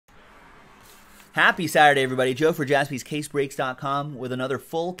Happy Saturday, everybody. Joe for JaspysCaseBreaks.com with another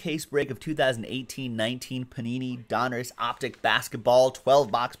full case break of 2018-19 Panini Donruss OPTIC Basketball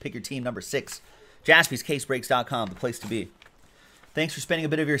 12-box. Pick your team number 6. JaspysCaseBreaks.com, the place to be. Thanks for spending a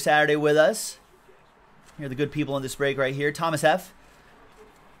bit of your Saturday with us. Here are the good people in this break right here. Thomas F.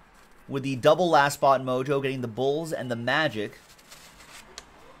 with the double last spot mojo, getting the Bulls and the Magic.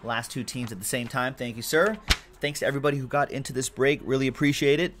 Last two teams at the same time. Thank you, sir. Thanks to everybody who got into this break. Really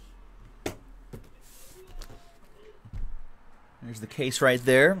appreciate it. There's the case right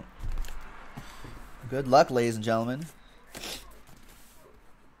there. Good luck, ladies and gentlemen.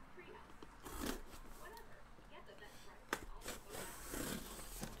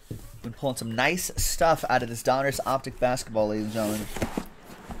 Been pulling some nice stuff out of this Donruss OPTIC basketball, ladies and gentlemen.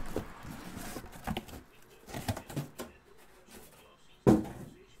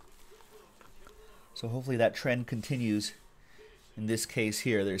 So hopefully that trend continues in this case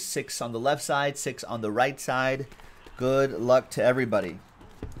here. There's 6 on the left side, 6 on the right side. Good luck to everybody.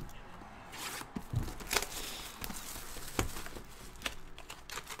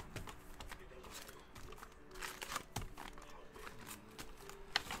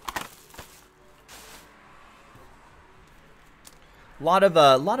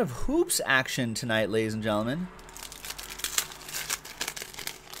 A lot of hoops action tonight, ladies and gentlemen.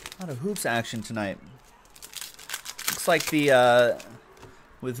 A lot of hoops action tonight. Looks like the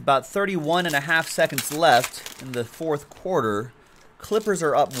with about 31.5 seconds left in the fourth quarter, Clippers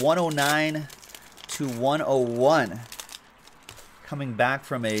are up 109 to 101, coming back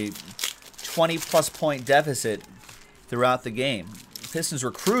from a 20-plus point deficit throughout the game. The Pistons were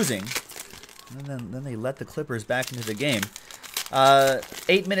cruising, and then they let the Clippers back into the game.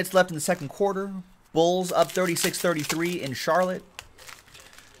 8 minutes left in the second quarter. Bulls up 36-33 in Charlotte.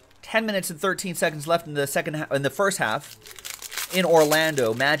 10 minutes and 13 seconds left in the first half in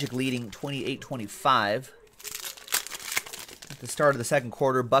Orlando. Magic leading 28-25. At the start of the second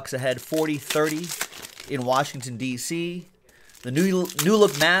quarter, Bucks ahead 40-30 in Washington, D.C. The new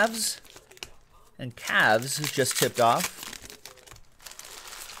look Mavs and Cavs just tipped off.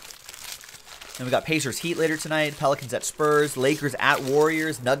 And we got Pacers Heat later tonight, Pelicans at Spurs, Lakers at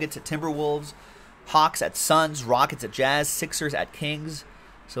Warriors, Nuggets at Timberwolves, Hawks at Suns, Rockets at Jazz, Sixers at Kings.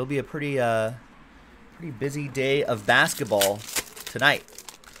 So it'll be a pretty busy day of basketball tonight.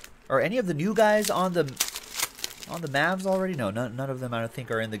 Are any of the new guys on the Mavs already? No, none of them I don't think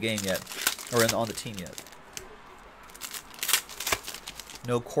are in the game yet, or on the team yet.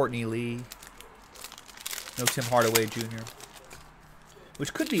 No Courtney Lee, no Tim Hardaway Jr.,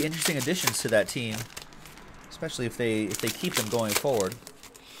 which could be interesting additions to that team, especially if they keep them going forward.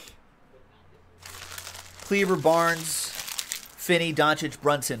 Cleaver, Barnes, Finney, Doncic,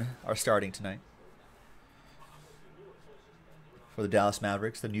 Brunson are starting tonight for the Dallas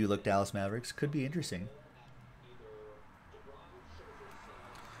Mavericks, the new look Dallas Mavericks. Could be interesting.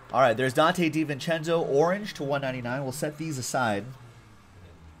 All right, there's Dante DiVincenzo, orange to 199. We'll set these aside,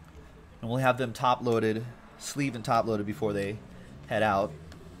 and we'll have them top loaded, sleeve and top loaded before they head out.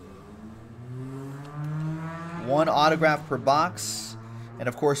 1 autograph per box, and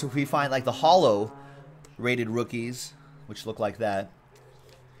of course, if we find like the hollow rated rookies, which look like that,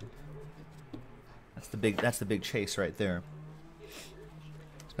 that's the big chase right there.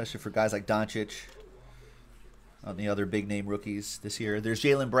 Especially for guys like Doncic, on the other big name rookies this year. There's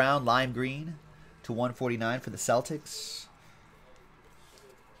Jaylen Brown, lime green to 149 for the Celtics.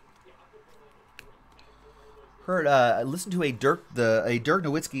 Listened to a Dirk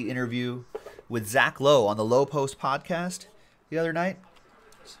Nowitzki interview with Zach Lowe on the Low Post podcast the other night.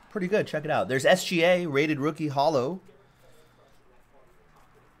 It's pretty good. Check it out. There's SGA rated rookie hollow.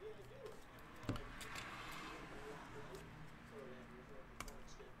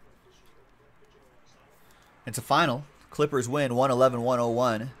 It's a final. Clippers win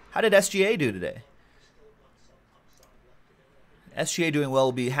 111-101. How did SGA do today? SGA doing well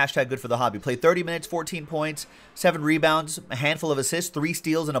will be hashtag good for the hobby. Played 30 minutes, 14 points, 7 rebounds, a handful of assists, 3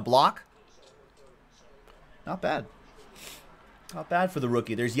 steals, and a block. Not bad. Not bad for the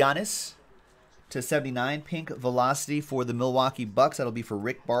rookie. There's Giannis to 79. Pink velocity for the Milwaukee Bucks. That'll be for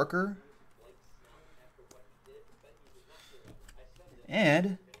Rick Barker.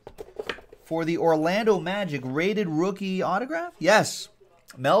 And for the Orlando Magic, rated rookie autograph? Yes.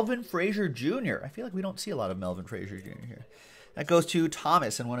 Melvin Frazier Jr. I feel like we don't see a lot of Melvin Frazier Jr. here. That goes to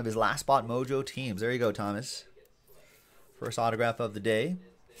Thomas and one of his last spot mojo teams. There you go, Thomas. First autograph of the day.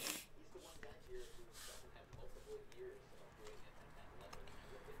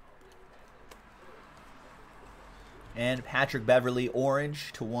 And Patrick Beverly,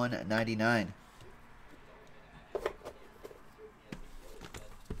 orange to 199.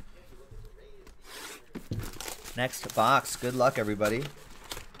 Next box. Good luck, everybody.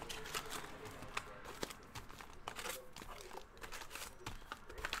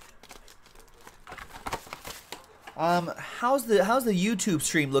 How's the YouTube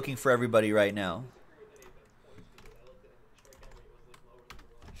stream looking for everybody right now?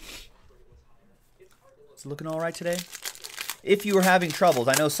 Is it looking all right today? If you are having troubles,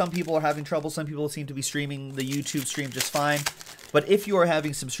 I know some people are having trouble. Some people seem to be streaming the YouTube stream just fine. But if you are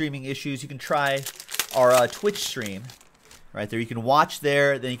having some streaming issues, you can try our Twitch stream right there. You can watch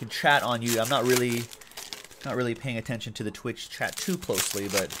there, then you can chat on you. I'm not really paying attention to the Twitch chat too closely,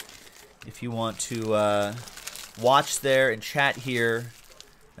 but if you want to watch there and chat here,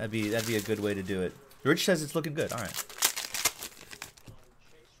 that'd be a good way to do it. Rich says it's looking good. All right.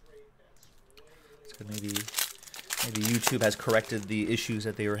 So maybe YouTube has corrected the issues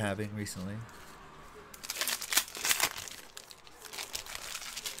that they were having recently.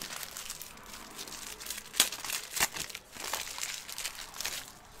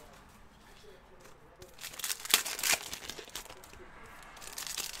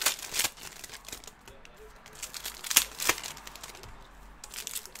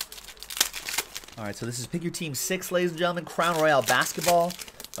 All right, so this is Pick Your Team 6, ladies and gentlemen. Crown Royale Basketball.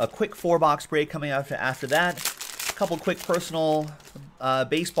 A quick 4-box break coming after that. A couple quick personal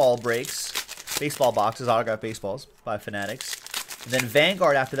baseball breaks. Baseball boxes, autographed baseballs by Fanatics. And then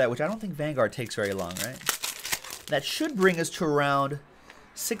Vanguard after that, which I don't think Vanguard takes very long, right? That should bring us to around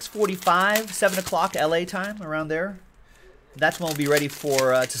 6:45, 7 o'clock LA time, around there. That's when we'll be ready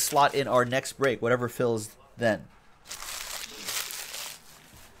for to slot in our next break, whatever fills then.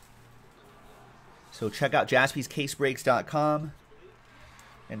 So check out jaspyscasebreaks.com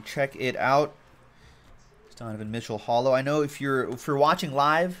and check it out. It's Donovan Mitchell Hollow. I know if you're watching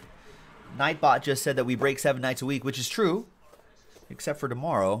live, Nightbot just said that we break 7 nights a week, which is true, except for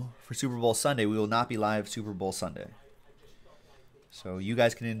tomorrow. For Super Bowl Sunday, we will not be live Super Bowl Sunday. So you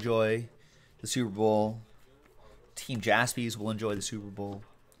guys can enjoy the Super Bowl. Team Jaspys will enjoy the Super Bowl,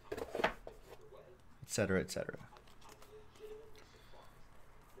 etc., etc.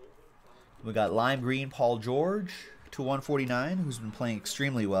 We got Lime Green Paul George to 149, who's been playing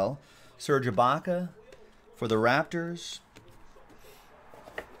extremely well. Serge Ibaka for the Raptors.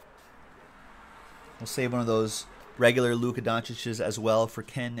 We'll save one of those regular Luka Doncic's as well for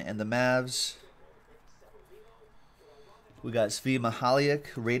Ken and the Mavs. We got Svi Mihaliuk,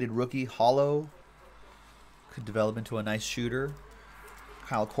 rated rookie, hollow. Could develop into a nice shooter.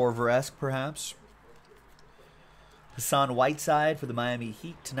 Kyle Korver-esque, perhaps. Hassan Whiteside for the Miami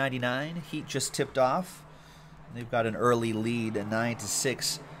Heat to 99. Heat just tipped off. They've got an early lead, a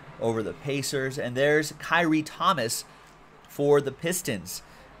 9-6 over the Pacers. And there's Kyrie Thomas for the Pistons.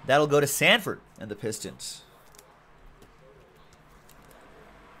 That'll go to Sanford and the Pistons.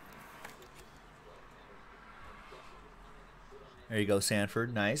 There you go,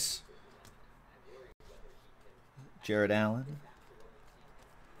 Sanford. Nice. Jared Allen.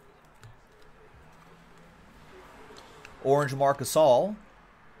 Orange Marc Gasol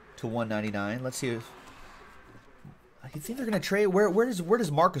to 199. Let's see if I think they're going to trade. Where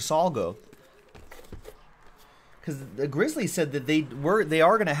does Marc Gasol go? Because the Grizzlies said that they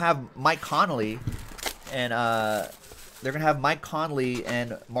are going to have Mike Conley, and they're going to have Mike Conley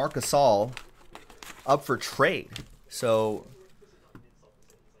and Marc Gasol up for trade. So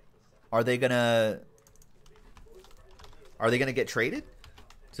are they going to get traded?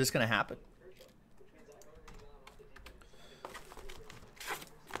 Is this going to happen?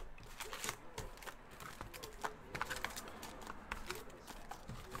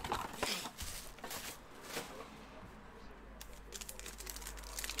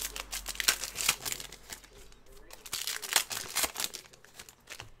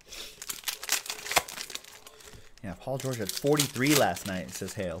 Yeah, Paul George had 43 last night,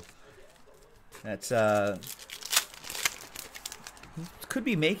 says Hale. That's could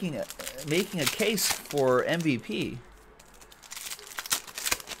be making a case for MVP.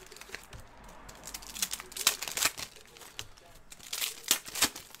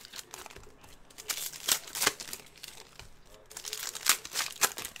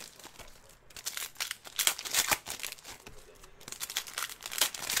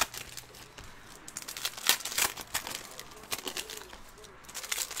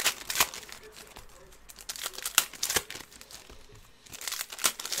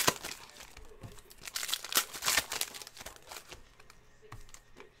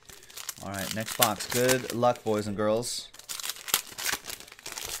 All right, next box. Good luck, boys and girls.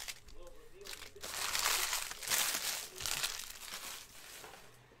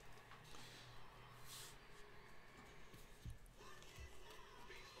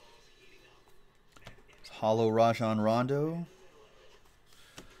 Hollow Rajon Rondo.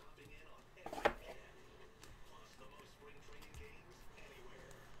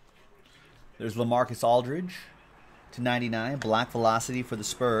 There's LaMarcus Aldridge to 99. Black Velocity for the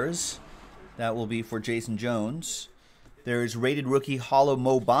Spurs. That will be for Jason Jones. There's rated rookie Hollow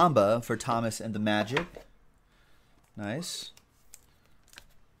Mo Bamba for Thomas and the Magic. Nice.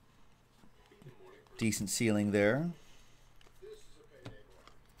 Decent ceiling there.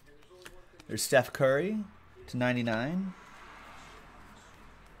 There's Steph Curry to 99.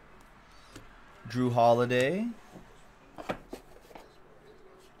 Drew Holiday.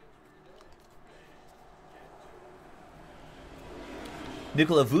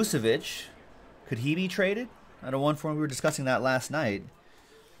 Nikola Vucevic. Could he be traded? Out of 1-4, we were discussing that last night.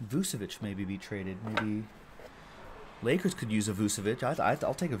 Vucevic maybe be traded. Maybe Lakers could use a Vucevic.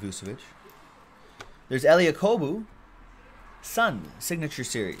 I'll take a Vucevic. There's Elia Kobu. Sun Signature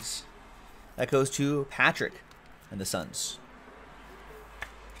Series. That goes to Patrick and the Suns.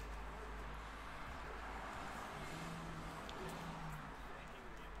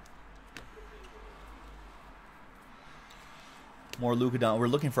 More Luka Doncic. We're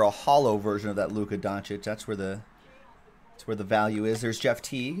looking for a hollow version of that Luka Doncic. That's where the value is. There's Jeff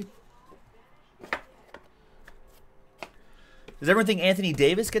Teague. Does everyone think Anthony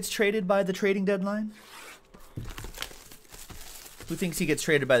Davis gets traded by the trading deadline? Who thinks he gets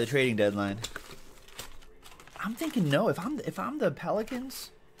traded by the trading deadline? I'm thinking no. If I'm the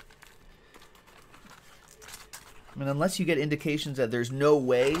Pelicans, I mean, unless you get indications that there's no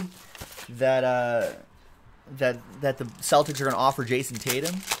way that that the Celtics are going to offer Jason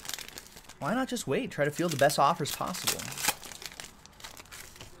Tatum, why not just wait? Try to field the best offers possible.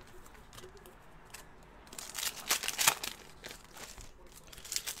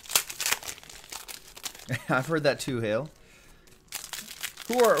 I've heard that too, Hale.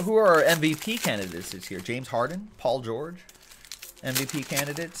 Who are our MVP candidates this year? James Harden, Paul George, MVP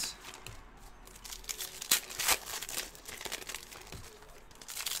candidates.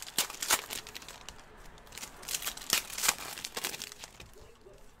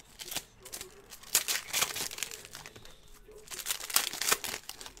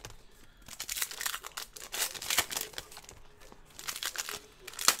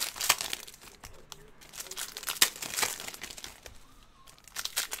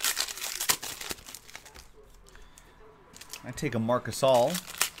 I take a Marc Gasol,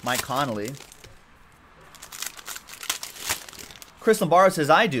 Mike Conley. Chris Lombardo says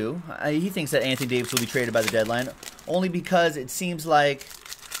I do. He thinks that Anthony Davis will be traded by the deadline, only because it seems like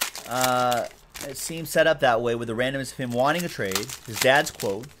it seems set up that way with the randomness of him wanting a trade. His dad's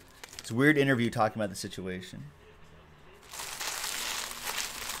quote. It's a weird interview talking about the situation.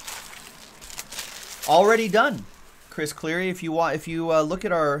 Already done, Chris Cleary. If you look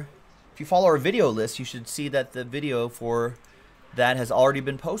at if you follow our video list, you should see that the video for that has already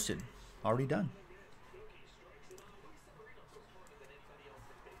been posted. Already done.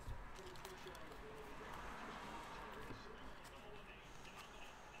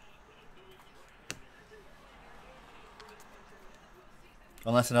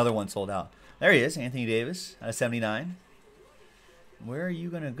 Unless another one sold out. There he is, Anthony Davis at 79. Where are you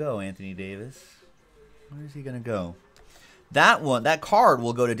going to go, Anthony Davis? Where is he going to go? That card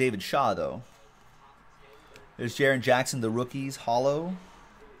will go to David Shaw, though. There's Jaren Jackson, the rookies, hollow.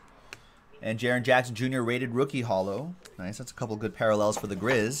 And Jaren Jackson Jr. rated rookie hollow. Nice, that's a couple good parallels for the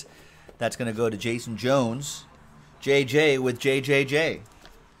Grizz. That's going to go to Jason Jones. JJ with JJJ.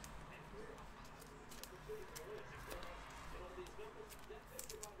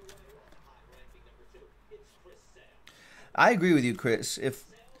 I agree with you, Chris. If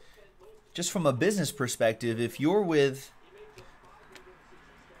just from a business perspective, if you're with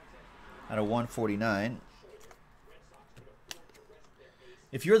out of 149,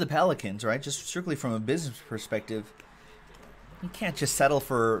 if you're the Pelicans, right, just strictly from a business perspective, you can't just settle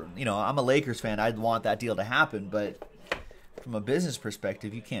for, I'm a Lakers fan, I'd want that deal to happen, but from a business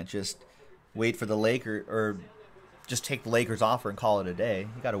perspective, you can't just wait for the Lakers or just take the Lakers offer and call it a day.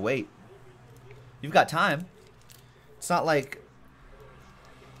 You got to wait. You've got time. It's not like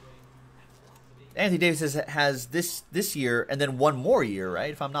Anthony Davis has this year and then one more year,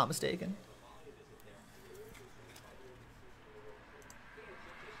 right? If I'm not mistaken.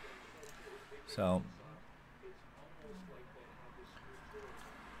 So,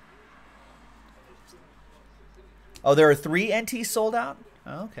 oh, there are 3 NTs sold out?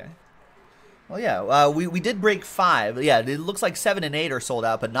 Oh, okay. Well, yeah, we did break 5. Yeah, it looks like 7 and 8 are sold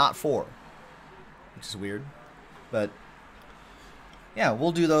out, but not 4, which is weird. But, yeah,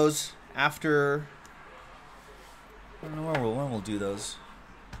 we'll do those after. I don't know when we'll do those.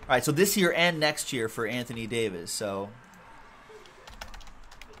 right, so this year and next year for Anthony Davis. So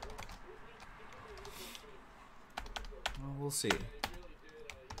well, we'll see.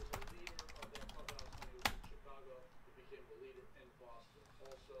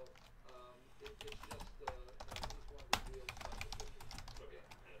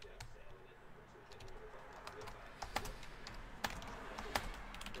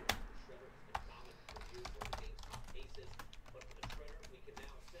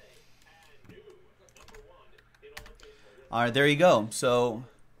 All right, there you go. So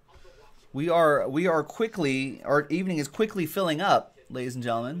we are quickly, our evening is quickly filling up, ladies and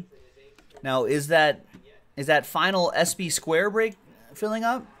gentlemen. Now, is that final SB square break filling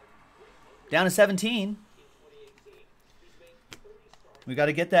up? Down to 17. We got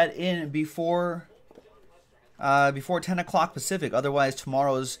to get that in before 10 o'clock Pacific. Otherwise,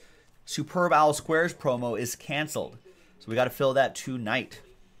 tomorrow's Superb Owl Squares promo is canceled. So we got to fill that tonight.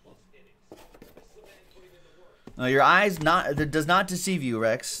 No, your eyes does not deceive you,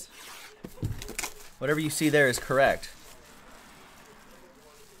 Rex. Whatever you see there is correct.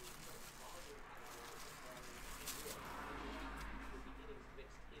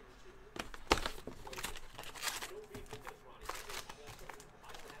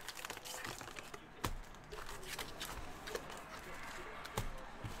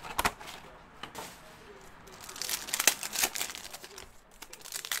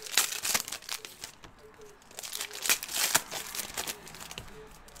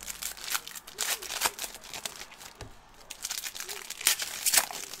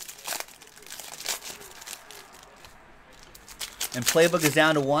 And playbook is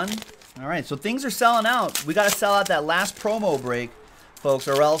down to 1. All right, so things are selling out. We got to sell out that last promo break, folks,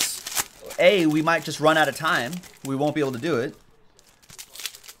 or else, A, we might just run out of time. We won't be able to do it.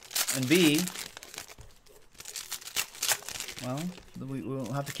 And B, well,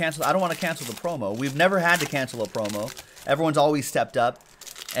 we'll have to cancel. I don't want to cancel the promo. We've never had to cancel a promo. Everyone's always stepped up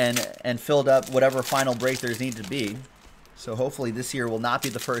and filled up whatever final break there's needed to be. So hopefully this year will not be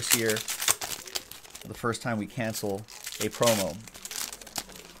the first year, the first time we cancel a promo.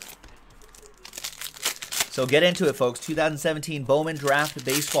 So get into it, folks. 2017 Bowman Draft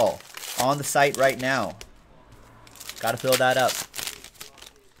Baseball on the site right now. Got to fill that up.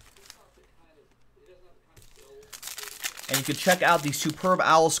 And you can check out the Superb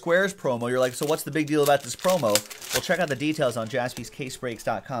Owl Squares promo. You're like, so what's the big deal about this promo? Well, check out the details on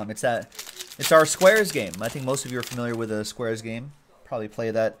jaspyscasebreaks.com. It's our Squares game. I think most of you are familiar with a Squares game. Probably play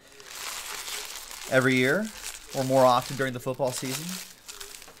that every year or more often during the football season.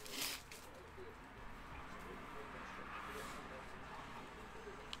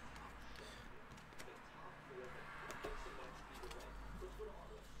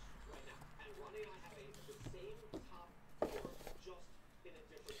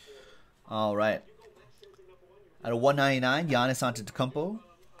 All right. Out of 199, Giannis Antetokounmpo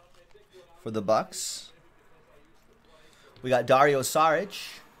for the Bucks. We got Dario Saric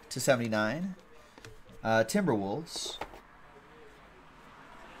to 79. Timberwolves.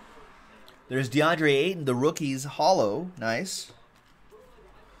 There's DeAndre Ayton, the rookies hollow. Nice.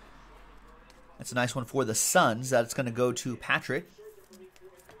 That's a nice one for the Suns. That's going to go to Patrick.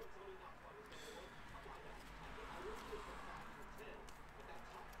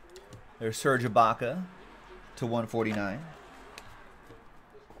 There's Serge Ibaka to 149.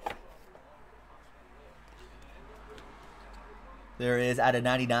 There is out of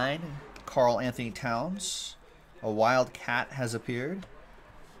 99, Karl Anthony Towns. A wild cat has appeared.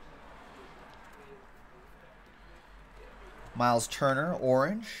 Miles Turner,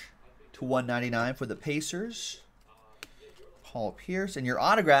 orange, to 199 for the Pacers. Paul Pierce. And your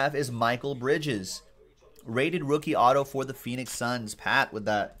autograph is Michael Bridges. Rated rookie auto for the Phoenix Suns. Pat with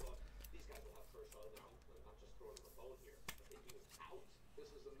that.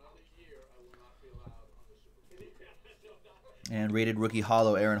 And rated rookie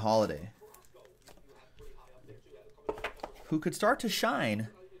hollow, Aaron Holiday. Who could start to shine,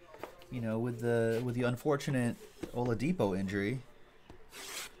 you know, with the unfortunate Oladipo injury.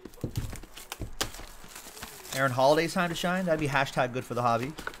 Aaron Holiday's time to shine. That'd be hashtag good for the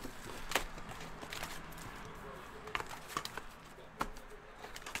hobby.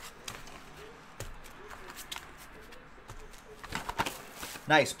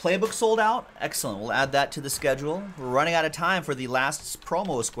 Nice. Playbook sold out. Excellent. We'll add that to the schedule. We're running out of time for the last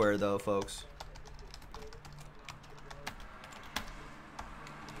promo square, though, folks.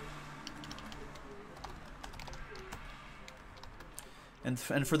 And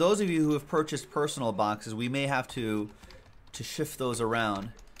for those of you who have purchased personal boxes, we may have to shift those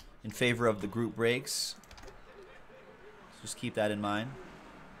around in favor of the group breaks. So just keep that in mind.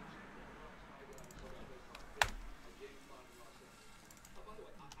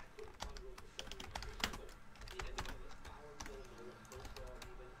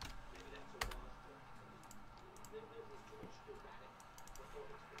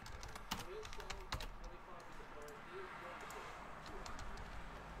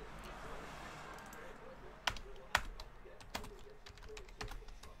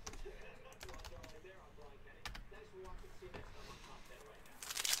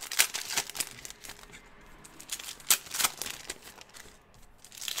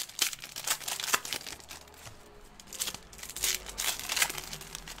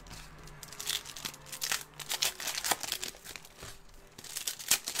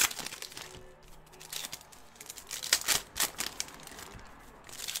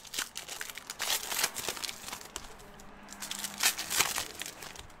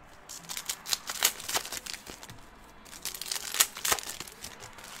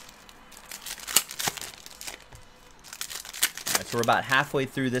 So we're about halfway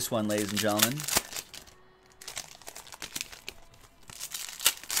through this one, ladies and gentlemen.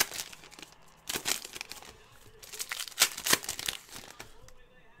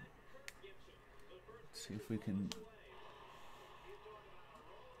 Let's see if we can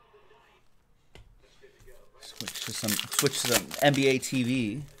switch to some NBA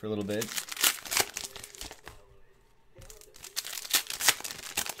TV for a little bit.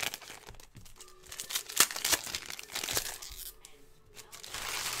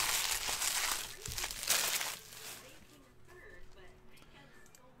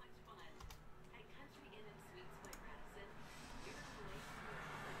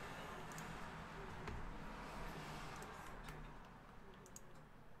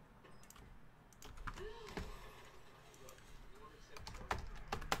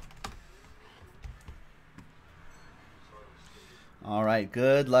 All right,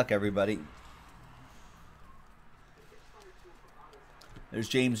 good luck, everybody. There's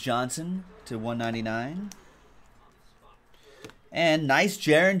James Johnson to 199. And nice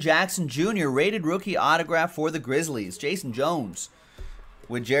Jaren Jackson Jr. rated rookie autograph for the Grizzlies. Jason Jones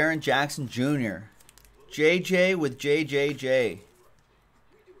with Jaren Jackson Jr. JJ with JJJ.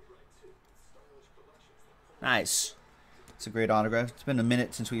 Nice. It's a great autograph. It's been a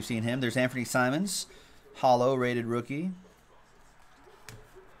minute since we've seen him. There's Anthony Simons, hollow rated rookie.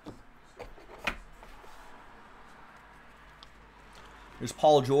 There's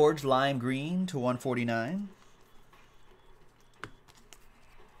Paul George, lime green to 149.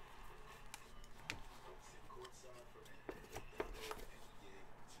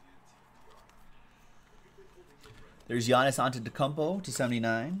 There's Giannis Antetokounmpo to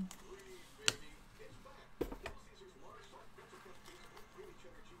 79.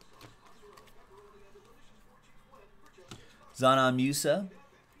 Zanan Musa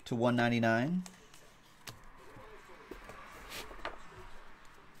to 199.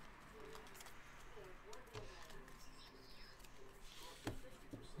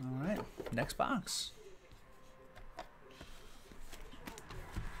 All right, next box.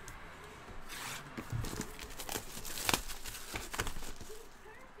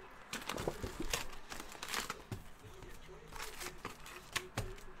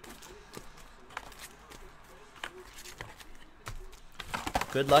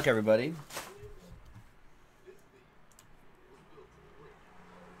 Good luck, everybody.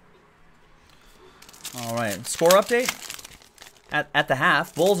 All right, score update. At the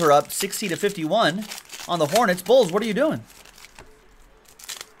half, Bulls are up 60-51 on the Hornets. Bulls, what are you doing?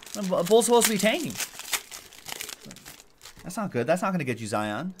 Bulls supposed to be tanking. That's not good. That's not going to get you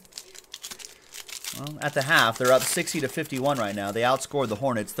Zion. Well, at the half, they're up 60-51 right now. They outscored the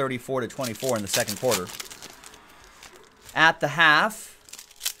Hornets 34-24 in the second quarter. At the half,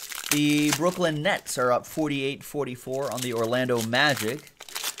 the Brooklyn Nets are up 48-44 on the Orlando Magic.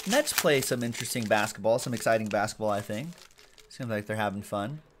 Nets play some interesting basketball, some exciting basketball, I think. Seems like they're having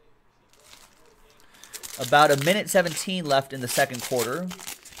fun. About a minute 17 left in the second quarter.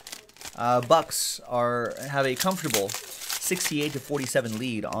 Bucks have a comfortable 68-47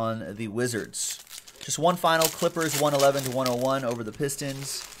 lead on the Wizards. Just one final, Clippers 111-101 over the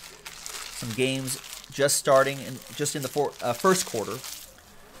Pistons. Some games just starting in the first quarter.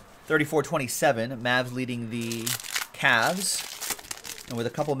 34-27, Mavs leading the Cavs. And with a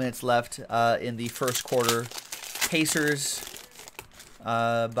couple minutes left in the first quarter, Pacers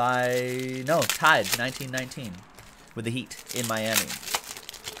tied 19-19 with the Heat in Miami.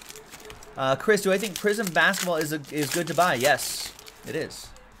 Chris, do I think Prism basketball is good to buy? Yes, it is.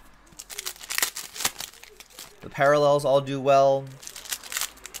 The parallels all do well.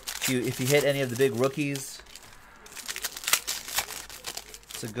 If you hit any of the big rookies,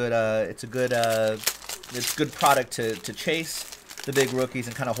 it's a good product to chase the big rookies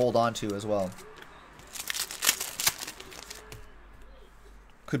and kind of hold on to as well.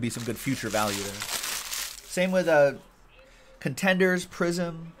 Could be some good future value there. Same with Contenders,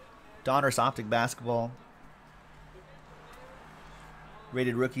 Prism, DONRUSS Optic Basketball.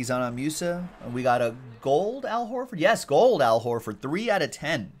 Rated rookies on Musa. And we got a gold Al Horford. Yes, gold Al Horford. 3 out of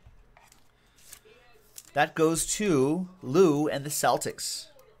 10. That goes to Lou and the Celtics.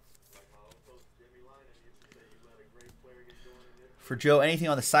 For Joe, anything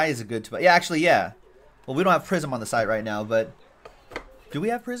on the site is a good to buy. Yeah, actually, yeah. Well, we don't have Prism on the site right now, but do we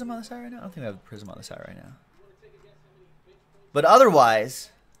have Prism on the site right now? I don't think we have Prism on the site right now. But otherwise,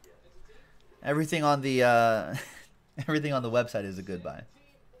 everything on the everything on the website is a good buy.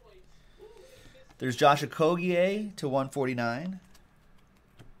 There's Josh Okogie to 149.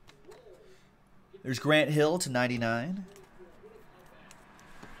 There's Grant Hill to 99.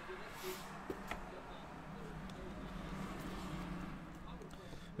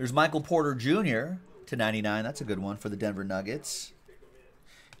 There's Michael Porter Jr. to 99. That's a good one for the Denver Nuggets.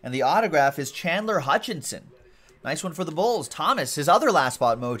 And the autograph is Chandler Hutchinson. Nice one for the Bulls. Thomas, his other last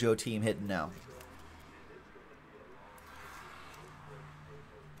spot mojo team hitting now.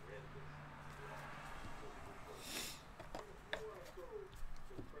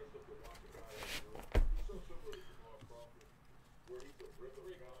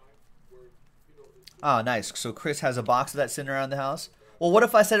 Oh, nice. So Chris has a box of that sitting around the house. Well, what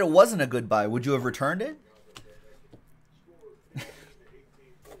if I said it wasn't a good buy? Would you have returned it? Did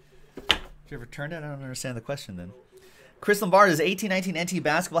you have returned it? I don't understand the question then. Chris Lombard, does 1819 NT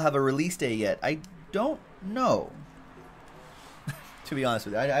Basketball have a release day yet? I don't know. To be honest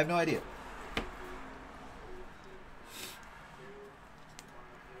with you, I have no idea.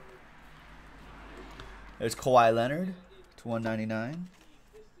 There's Kawhi Leonard to 199.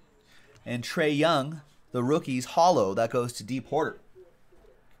 And Trae Young, the rookies, hollow. That goes to D. Porter.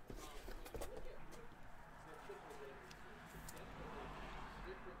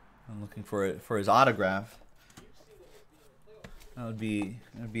 I'm looking for his autograph. That would be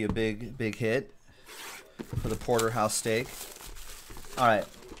a big hit for the Porterhouse steak. All right.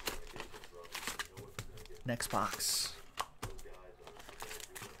 Next box.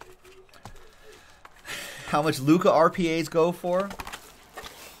 How much Luka RPAs go for?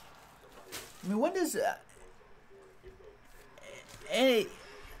 I mean, when does I'm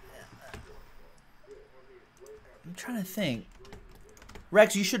trying to think.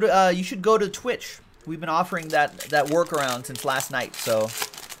 Rex, you should go to Twitch. We've been offering that workaround since last night, so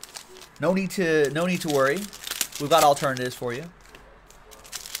no need to worry. We've got alternatives for you.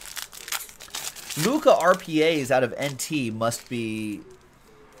 Luka RPAs out of NT must be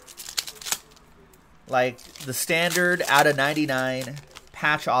like the standard out of 99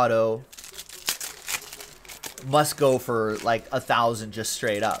 patch auto. Must go for like 1,000 just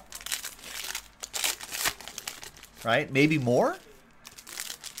straight up. Right? Maybe more?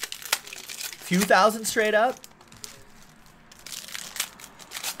 Few thousand straight up?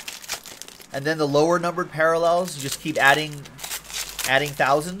 And then the lower numbered parallels, you just keep adding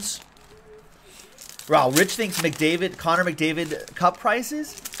thousands. Wow, Rich thinks Connor McDavid cup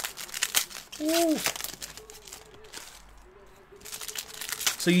prices? Ooh.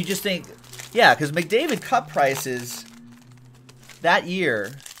 So you just think... Yeah, because McDavid Cup prices that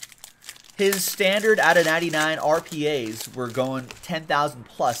year, his standard out of 99 RPAs were going 10,000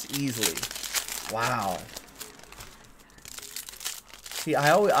 plus easily. Wow. See, I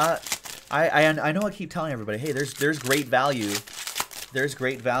know I keep telling everybody, hey, there's great value. There's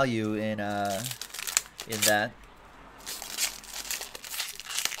great value in that.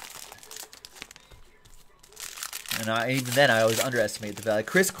 And even then, I always underestimate the value.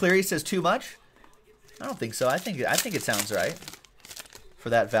 Chris Cleary says too much. I don't think so. I think it sounds right for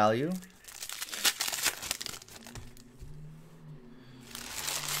that value.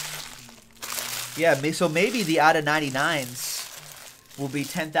 Yeah, so maybe the out of 99s will be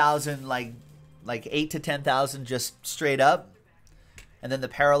 10,000, like 8 to 10,000 just straight up, and then the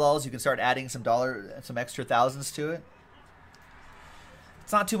parallels you can start adding some extra thousands to it.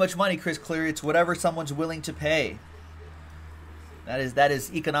 It's not too much money, Chris Cleary. It's whatever someone's willing to pay. That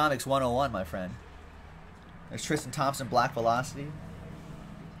is economics 101, my friend. There's Tristan Thompson, Black Velocity.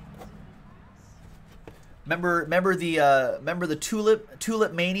 Remember the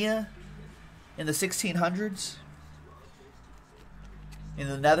tulip mania in the 1600s in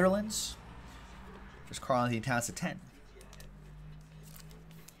the Netherlands? There's Karl-Anthony Towns to 10.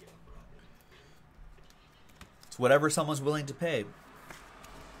 It's whatever someone's willing to pay.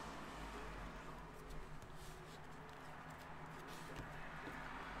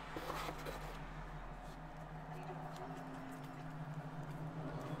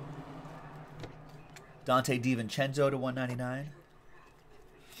 Dante DiVincenzo to 199.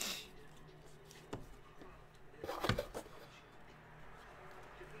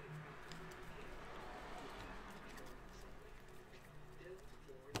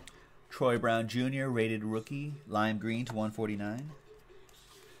 Troy Brown Jr., rated rookie, lime green to 149.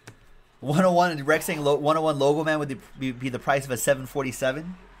 101, Rex saying 101 logo man would be the price of a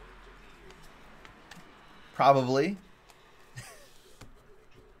 747? Probably.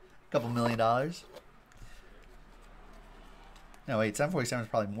 Couple $1 million. No, wait, 747 is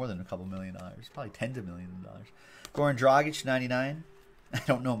probably more than a couple $1 million. Probably tens of millions of dollars. Goran Dragic, 99. I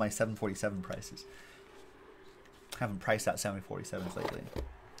don't know my 747 prices. I haven't priced out 747s lately.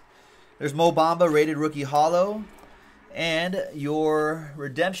 There's Mo Bamba, rated rookie hollow. And your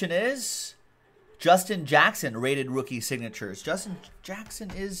redemption is Justin Jackson, rated rookie signatures. Justin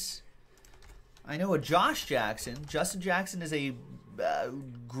Jackson is I know a Josh Jackson. Justin Jackson is a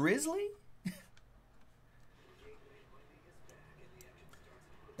Grizzly?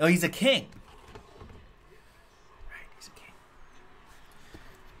 Oh, he's a King. Right, he's a King.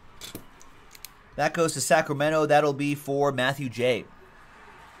 That goes to Sacramento. That'll be for Matthew J.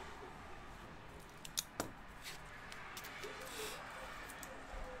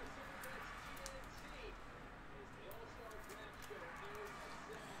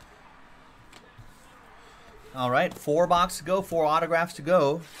 All right, 4 boxes to go, 4 autographs to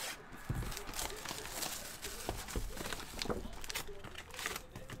go.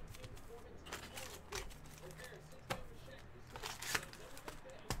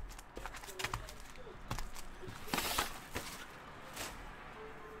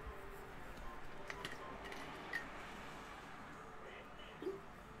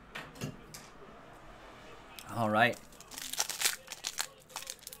 All right.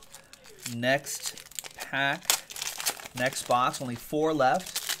 Next pack, next box, only 4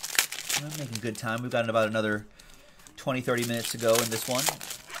 left. I'm making good time. We've got about another 20-30 minutes to go in this one.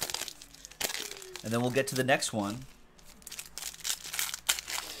 And then we'll get to the next one.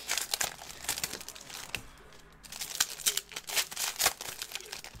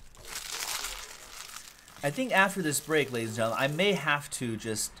 I think after this break, ladies and gentlemen, I may have to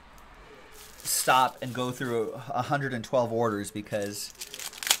just stop and go through 112 orders because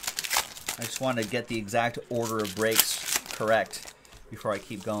I just want to get the exact order of breaks correct before I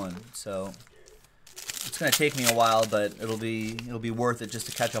keep going. So it's going to take me a while, but it'll be worth it just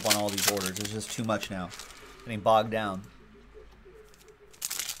to catch up on all these orders. There's just too much now. Getting bogged down.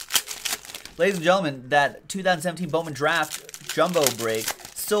 Ladies and gentlemen, that 2017 Bowman Draft Jumbo break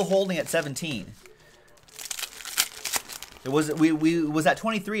still holding at 17. It was we was at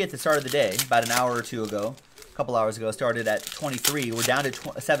 23 at the start of the day, about an hour or two ago, a couple hours ago. Started at 23. We're down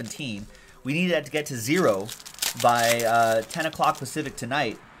to 17. We need that to get to 0 by 10 o'clock Pacific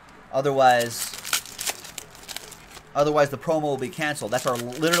tonight. Otherwise the promo will be canceled. That's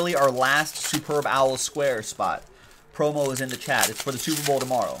literally our last Superb Owl Square spot. Promo is in the chat. It's for the Super Bowl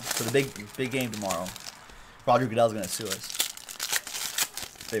tomorrow, for the big game tomorrow. Roger Goodell's going to sue us.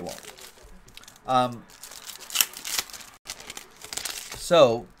 They won't.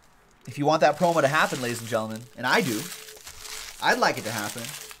 So, if you want that promo to happen, ladies and gentlemen, and I do, I'd like it to happen.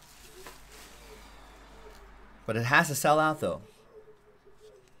 But it has to sell out, though,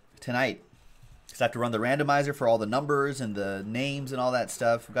 tonight. Because I have to run the randomizer for all the numbers and the names and all that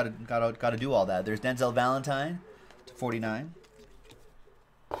stuff. We've got to do all that. There's Denzel Valentine to 49.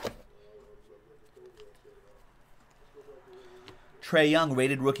 Trae Young,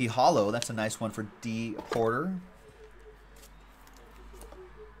 rated rookie hollow. That's a nice one for D. Porter.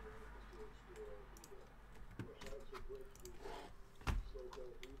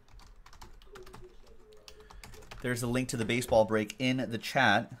 There's a link to the baseball break in the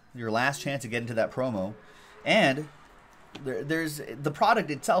chat. Your last chance to get into that promo. And there's the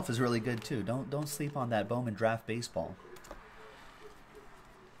product itself is really good too. Don't sleep on that Bowman Draft Baseball.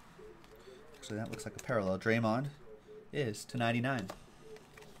 Actually, that looks like a parallel. Draymond is to 99.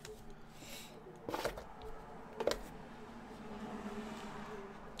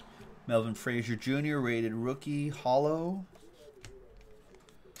 Melvin Frazier Jr., rated rookie, hollow.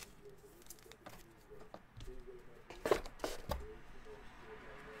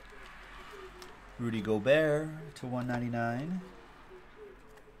 Rudy Gobert to 199.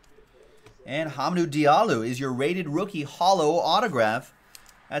 And Hamidou Diallo is your rated rookie hollow autograph.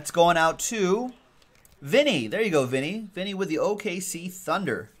 That's going out to Vinny. There you go, Vinny. Vinny with the OKC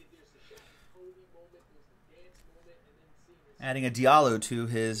Thunder. Adding a Diallo to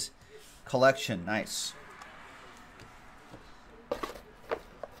his collection. Nice.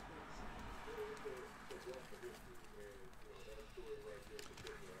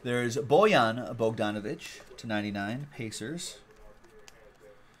 There's Bojan Bogdanovic to 99, Pacers.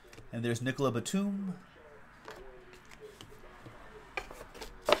 And there's Nicola Batum.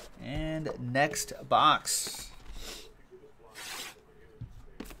 And next box.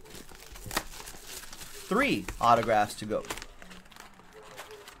 3 autographs to go.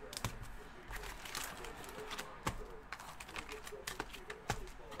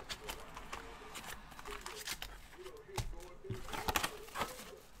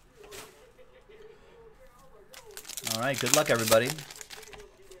 All right, good luck, everybody.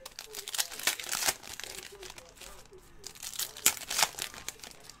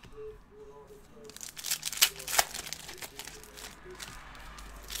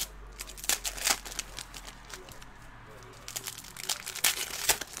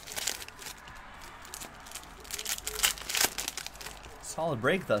 Solid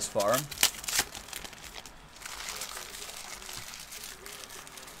break thus far.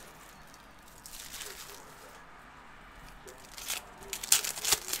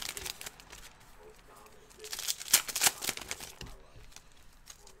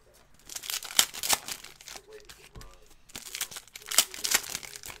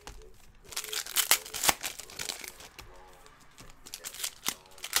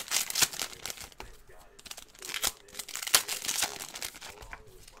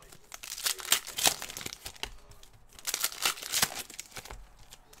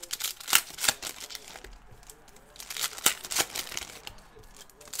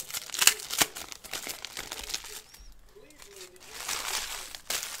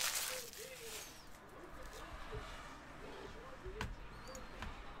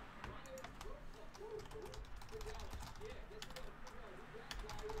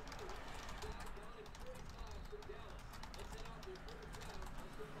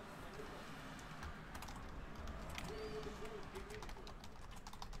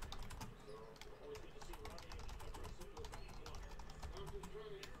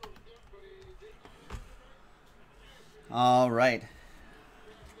 All right.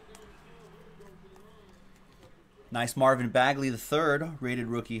 Nice Marvin Bagley III, rated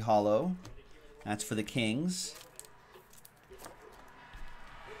rookie hollow. That's for the Kings.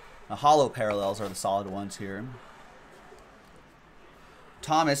 The hollow parallels are the solid ones here.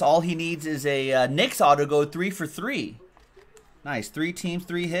 Thomas, all he needs is a Knicks auto go 3 for 3. Nice. 3 teams,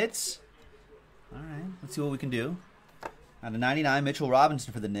 3 hits. All right. Let's see what we can do. Out of 99, Mitchell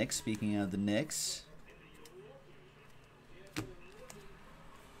Robinson for the Knicks. Speaking of the Knicks.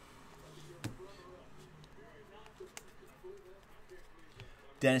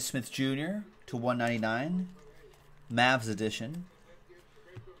 Dennis Smith Jr. to 199. Mavs edition.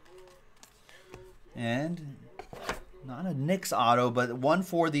 And not a Knicks auto, but one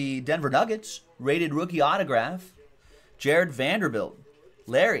for the Denver Nuggets. Rated rookie autograph. Jared Vanderbilt.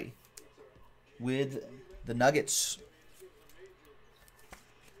 Larry with the Nuggets.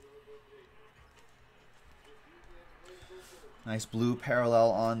 Nice blue parallel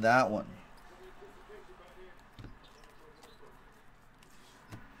on that one.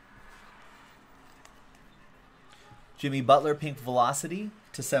 Jimmy Butler, pink velocity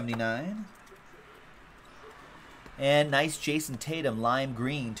to 79. And nice Jason Tatum, lime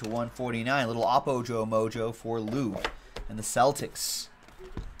green to 149. Little Oppo mojo for Lou and the Celtics.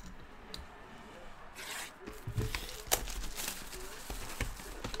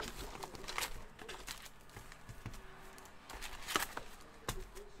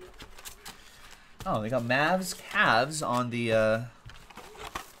 Oh, they got Mavs, Cavs on the on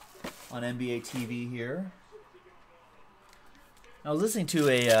NBA TV here. I was listening to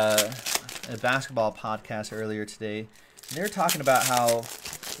a basketball podcast earlier today, and they were talking about how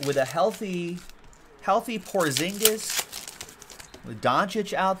with a healthy Porzingis, with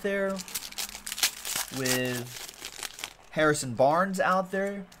Doncic out there, with Harrison Barnes out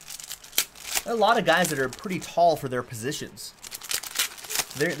there, a lot of guys that are pretty tall for their positions.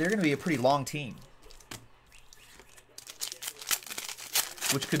 They're going to be a pretty long team,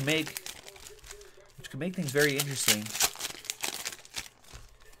 which could make things very interesting.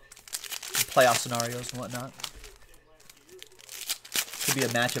 Playoff scenarios and whatnot. Could be a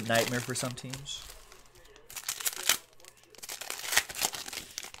matchup nightmare for some teams.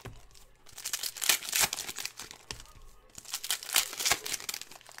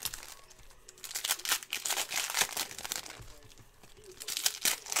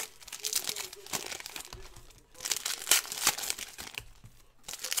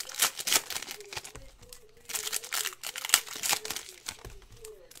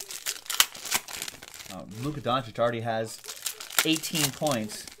 Luka Doncic already has 18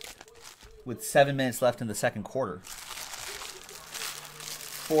 points with 7 minutes left in the second quarter.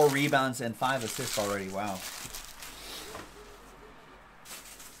 4 rebounds and 5 assists already. Wow.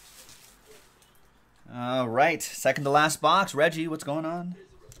 All right. Second to last box. Reggie, what's going on?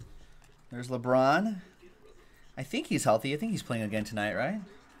 There's LeBron. I think he's healthy. I think he's playing again tonight, right?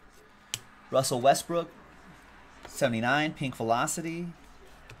 Russell Westbrook. 79. Pink velocity.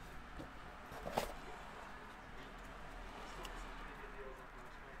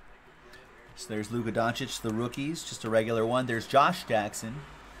 So there's Luka Doncic, the rookies, just a regular one. There's Josh Jackson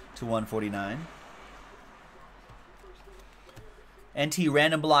to 149. NT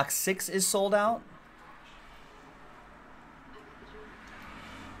Random Block 6 is sold out.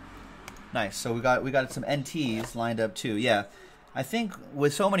 Nice. So we got some NTs lined up too. Yeah. I think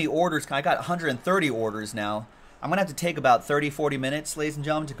with so many orders, I got 130 orders now. I'm going to have to take about 30-40 minutes, ladies and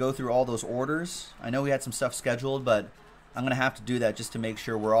gentlemen, to go through all those orders. I know we had some stuff scheduled, but I'm going to have to do that just to make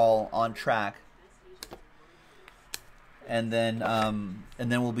sure we're all on track. And then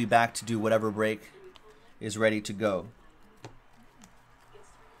we'll be back to do whatever break is ready to go.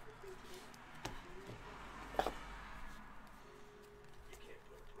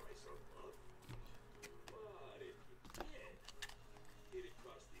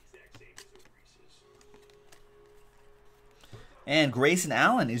 And Grayson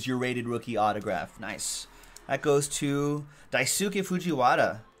Allen is your rated rookie autograph. Nice. That goes to Daisuke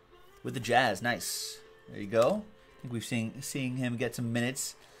Fujiwara with the Jazz. Nice. There you go. I think we've seen him get some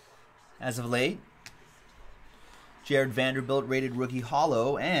minutes as of late. Jared Vanderbilt, rated rookie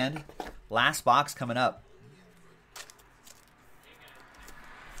hollow, and last box coming up.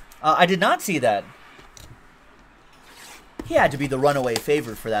 I did not see that. He had to be the runaway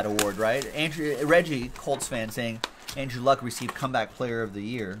favorite for that award, right? Reggie, Colts fan, saying Andrew Luck received Comeback Player of the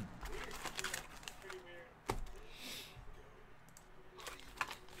Year.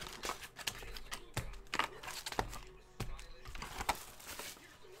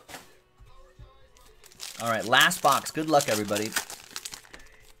 All right, last box. Good luck, everybody.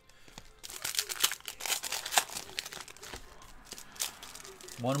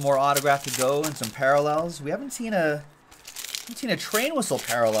 One more autograph to go and some parallels. We haven't seen a train whistle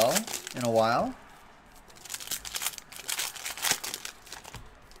parallel in a while.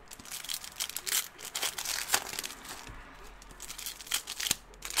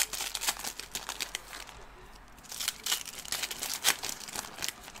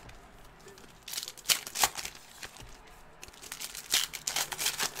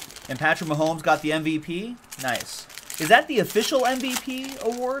 And Patrick Mahomes got the MVP. Nice. Is that the official MVP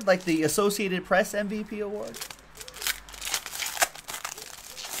award? Like the Associated Press MVP award?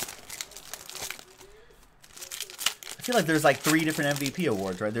 I feel like there's like 3 different MVP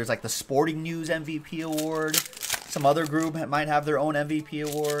awards, right? There's like the Sporting News MVP award. Some other group might have their own MVP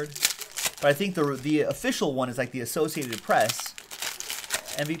award. But I think the official one is like the Associated Press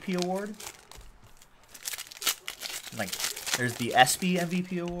MVP award. Like, there's the ESPY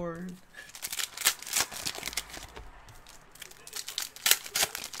MVP award.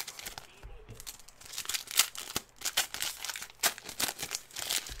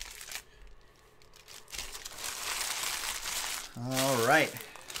 All right.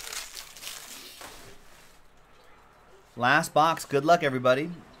 Last box. Good luck,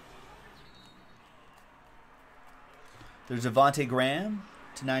 everybody. There's Devontae Graham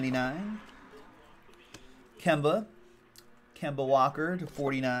 /99. Kemba Walker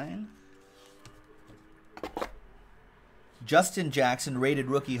 /49. Justin Jackson rated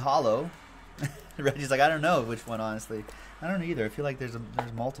rookie hollow. Reggie's like, I don't know which one, honestly. I don't know either. I feel like there's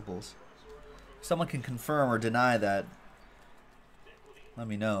multiples. If someone can confirm or deny that, let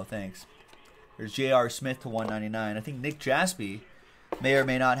me know. Thanks. There's J.R. Smith /199. I think Nick Jaspy may or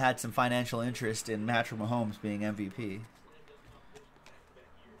may not had some financial interest in Patrick Mahomes being MVP.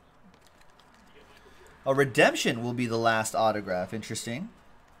 A redemption will be the last autograph. Interesting.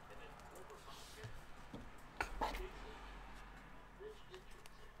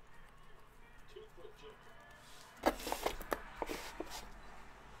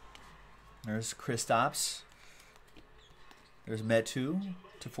 There's Kristaps. There's Metu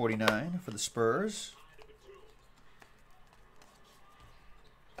 /49 for the Spurs.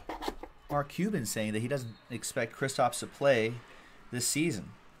 Mark Cuban saying that he doesn't expect Kristaps to play this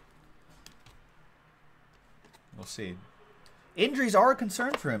season. We'll see. Injuries are a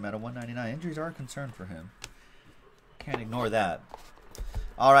concern for him at a /199. Injuries are a concern for him. Can't ignore that.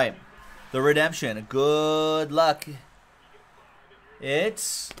 All right. The redemption. Good luck.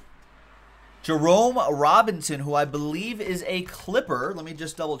 It's Jerome Robinson, who I believe is a Clipper. Let me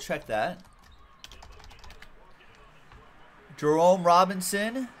just double check that. Jerome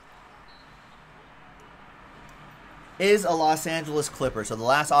Robinson is a Los Angeles Clipper. So the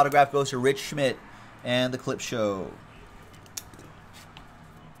last autograph goes to Rich Schmidt and the Clip Show.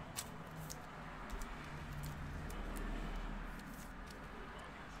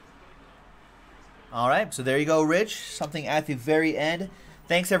 All right, so there you go, Rich. Something at the very end.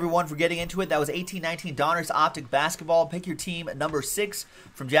 Thanks, everyone, for getting into it. That was 1819 Donruss Optic Basketball. Pick your team at number 6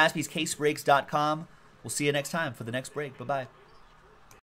 from jaspyscasebreaks.com. We'll see you next time for the next break. Bye-bye.